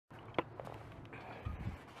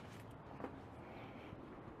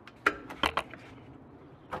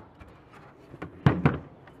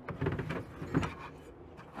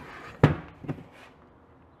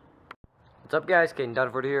What's up guys, Caden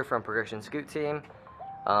Dunford here from Progression Scoot Team.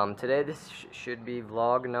 Today this should be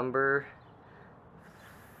vlog number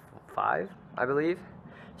 5, I believe.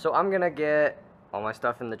 So I'm gonna get all my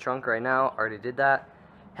stuff in the trunk right now, already did that.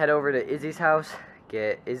 Head over to Izzy's house,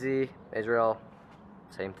 get Izzy, Israel,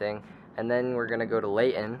 same thing. And then we're gonna go to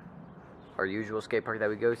Layton, our usual skate park that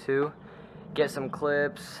we go to. Get some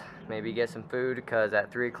clips, maybe get some food, because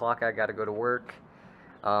at 3 o'clock I gotta go to work.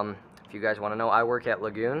 If you guys wanna know, I work at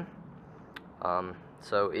Lagoon.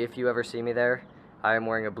 So if you ever see me there, I am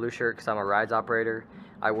wearing a blue shirt because I'm a rides operator.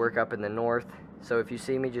 I work up in the north, so if you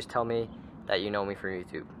see me, just tell me that you know me from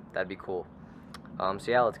YouTube. That'd be cool. So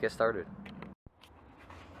yeah, let's get started.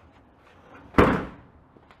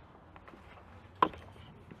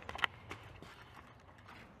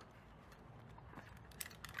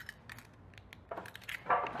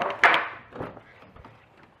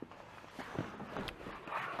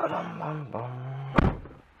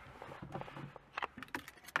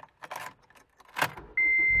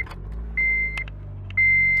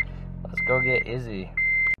 Let's go get Izzy.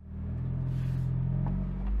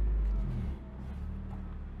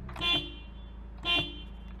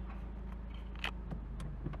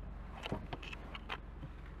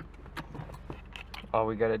 All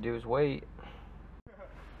we gotta do is wait.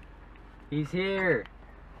 He's here.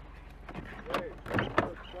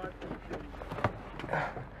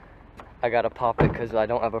 I gotta pop it because I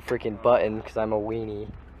don't have a freaking button because I'm a weenie.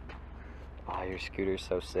 Oh, your scooter's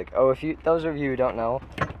so sick. Oh, those of you who don't know,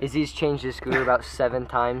 Izzy's changed his scooter about 7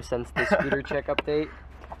 times since the scooter check update.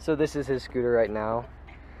 So this is his scooter right now.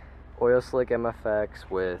 Oil Slick MFX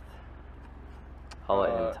with Holla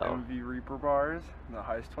Intel. MV Reaper bars, the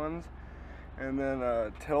heist ones. And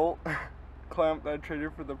then tilt clamp that I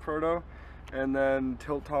traded for the Proto. And then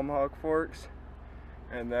tilt Tomahawk forks.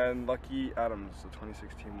 And then Lucky Adams, the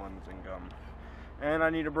 2016 ones in gum. And I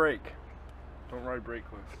need a brake. Don't ride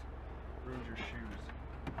brakeless. Ruins your shoes.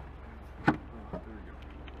 Oh, there we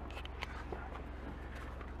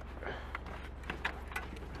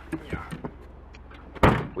go. Yeah.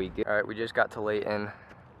 Alright, we just got to Layton.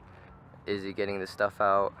 Izzy getting the stuff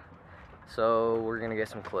out. So we're gonna get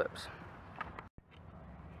some clips.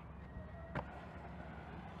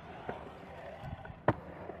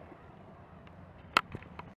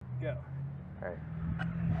 Go. Alright.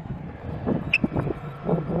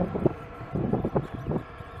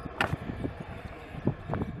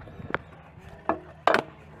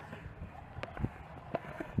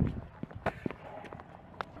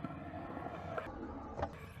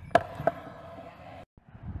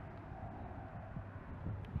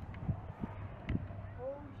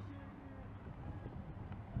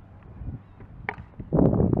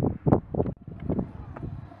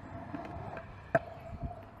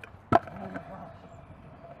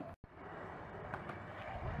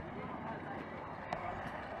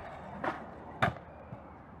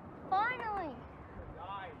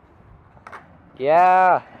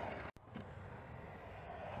 Yeah.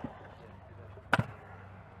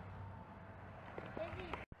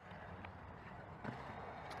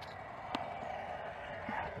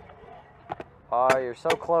 Oh, you're so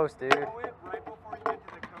close, dude. Right before you get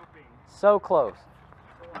to the coping. So close.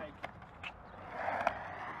 So like,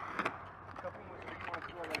 coping was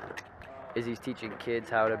responsible, like, Izzy's teaching kids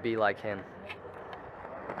how to be like him.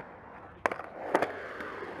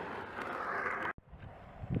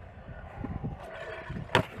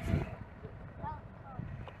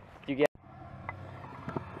 You get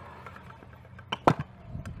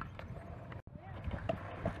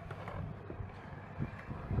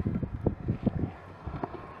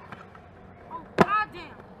Oh, goddamn!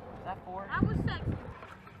 Is that 4? That was sexy.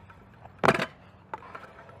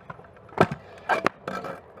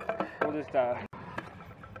 we'll just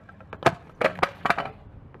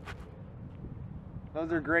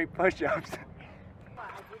those are great push-ups.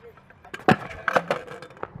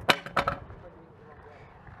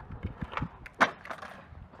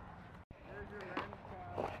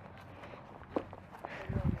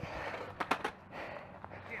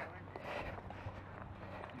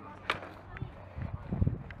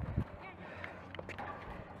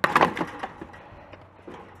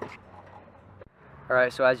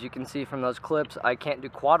 Alright, so as you can see from those clips, I can't do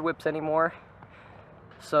quad whips anymore.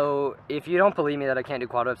 So if you don't believe me that I can't do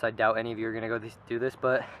quad whips, I doubt any of you are going to go do this,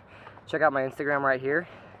 but check out my Instagram right here.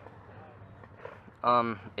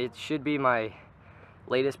 It should be my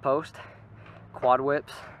latest post, quad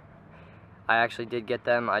whips. I actually did get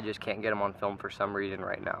them, I just can't get them on film for some reason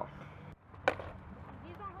right now.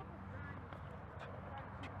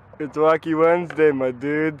 It's Wacky Wednesday, my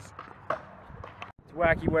dudes. It's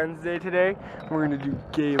Wacky Wednesday today. We're gonna do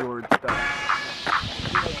Gaylord stuff.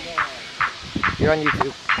 You're on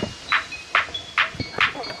YouTube.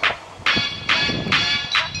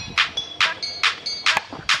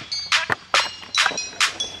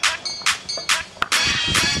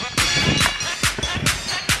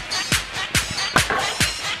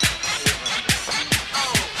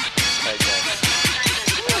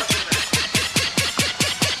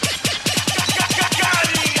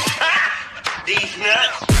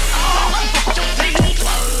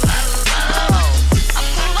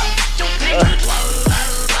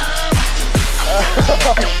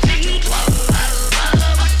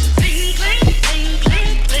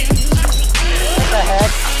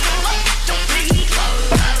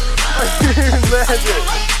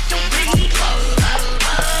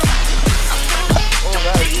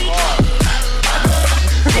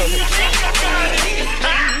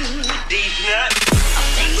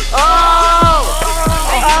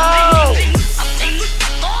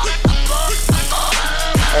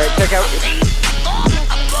 Alright, check out.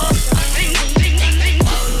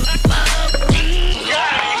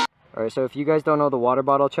 Alright, so if you guys don't know the water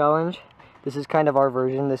bottle challenge, this is kind of our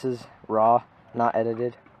version. This is raw, not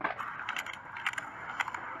edited.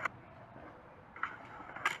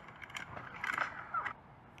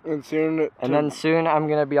 And then soon I'm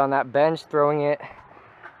gonna be on that bench throwing it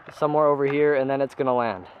somewhere over here, and then it's gonna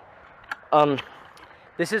land.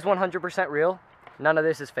 This is 100% real. None of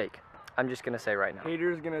this is fake. I'm just gonna say right now.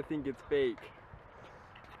 Haters gonna think it's fake.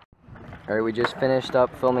 Alright, we just finished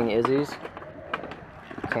up filming Izzy's.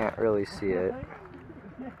 You can't really see it.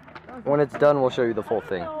 When it's done, we'll show you the full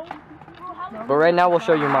thing. But right now, we'll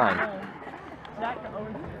show you mine.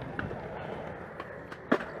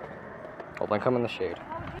 Hold on, come in the shade.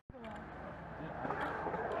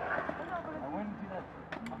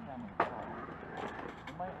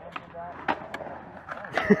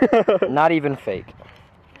 Not even fake.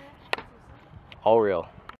 All real.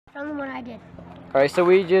 Tell them what I did. Alright, so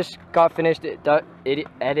we just got finished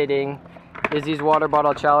editing Izzy's water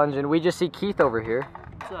bottle challenge, and we just see Keith over here.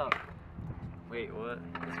 What's up? Wait, what?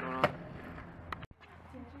 What's going on?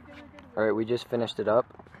 Alright, we just finished it up.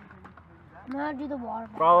 I'm gonna do the water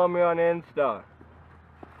bottle. Follow me on Insta.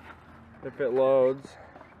 If it loads.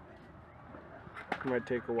 It might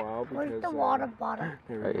take a while because... Where's the water bottle?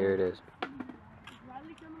 Right here it is.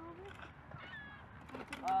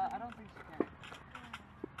 I don't think she can.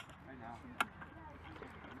 Right now.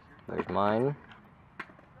 There's mine.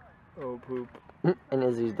 Oh, poop. And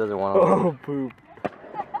Izzy's doesn't want to. Oh, poop.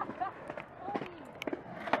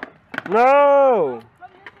 No!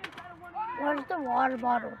 Where's the water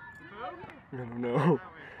bottle? I don't know.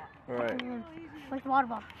 Alright. Where's the water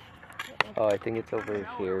bottle? Oh, I think it's over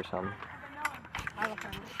here or something. I will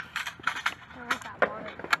find it. Where's that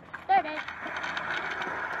water? There it is.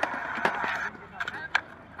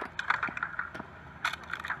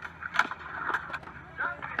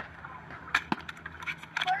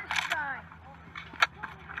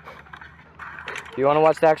 If you want to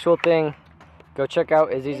watch the actual thing, go check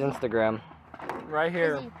out Izzy's Instagram. Right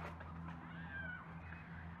here. Izzy.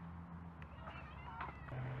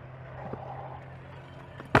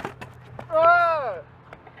 Ah!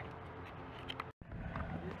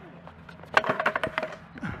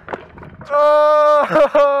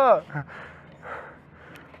 Oh!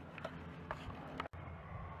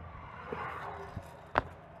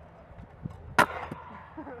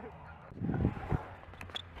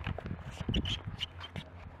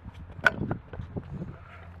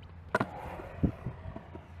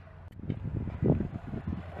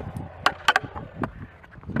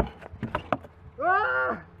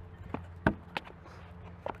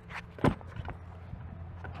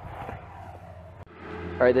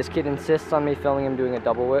 Alright, this kid insists on me filming him doing a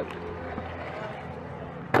double whip.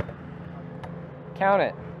 Count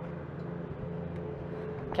it.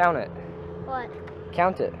 Count it. What?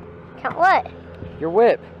 Count it. Count what? Your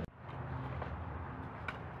whip.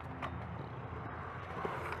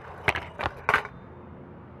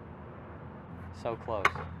 So close.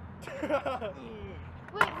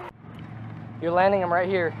 Wait. You're landing him right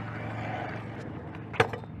here.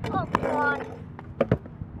 Oh, God.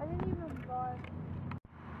 I didn't even bother.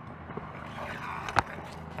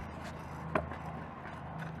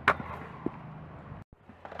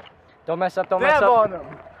 Don't mess up, don't mess Dab up. on him.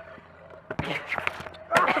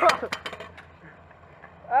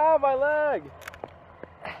 Ah, my leg.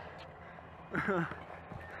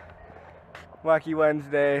 Wacky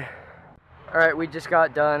Wednesday. Alright, we just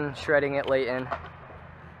got done shredding it, Layton.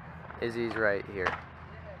 Izzy's right here.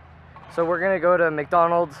 So we're gonna go to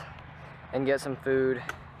McDonald's and get some food,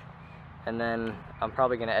 and then I'm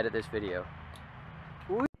probably gonna edit this video.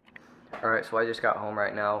 Alright, so I just got home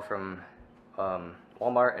right now from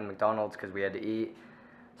Walmart and McDonald's because we had to eat.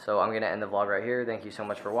 So I'm going to end the vlog right here. Thank you so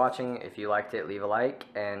much for watching. If you liked it, leave a like.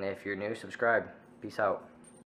 And if you're new, subscribe. Peace out.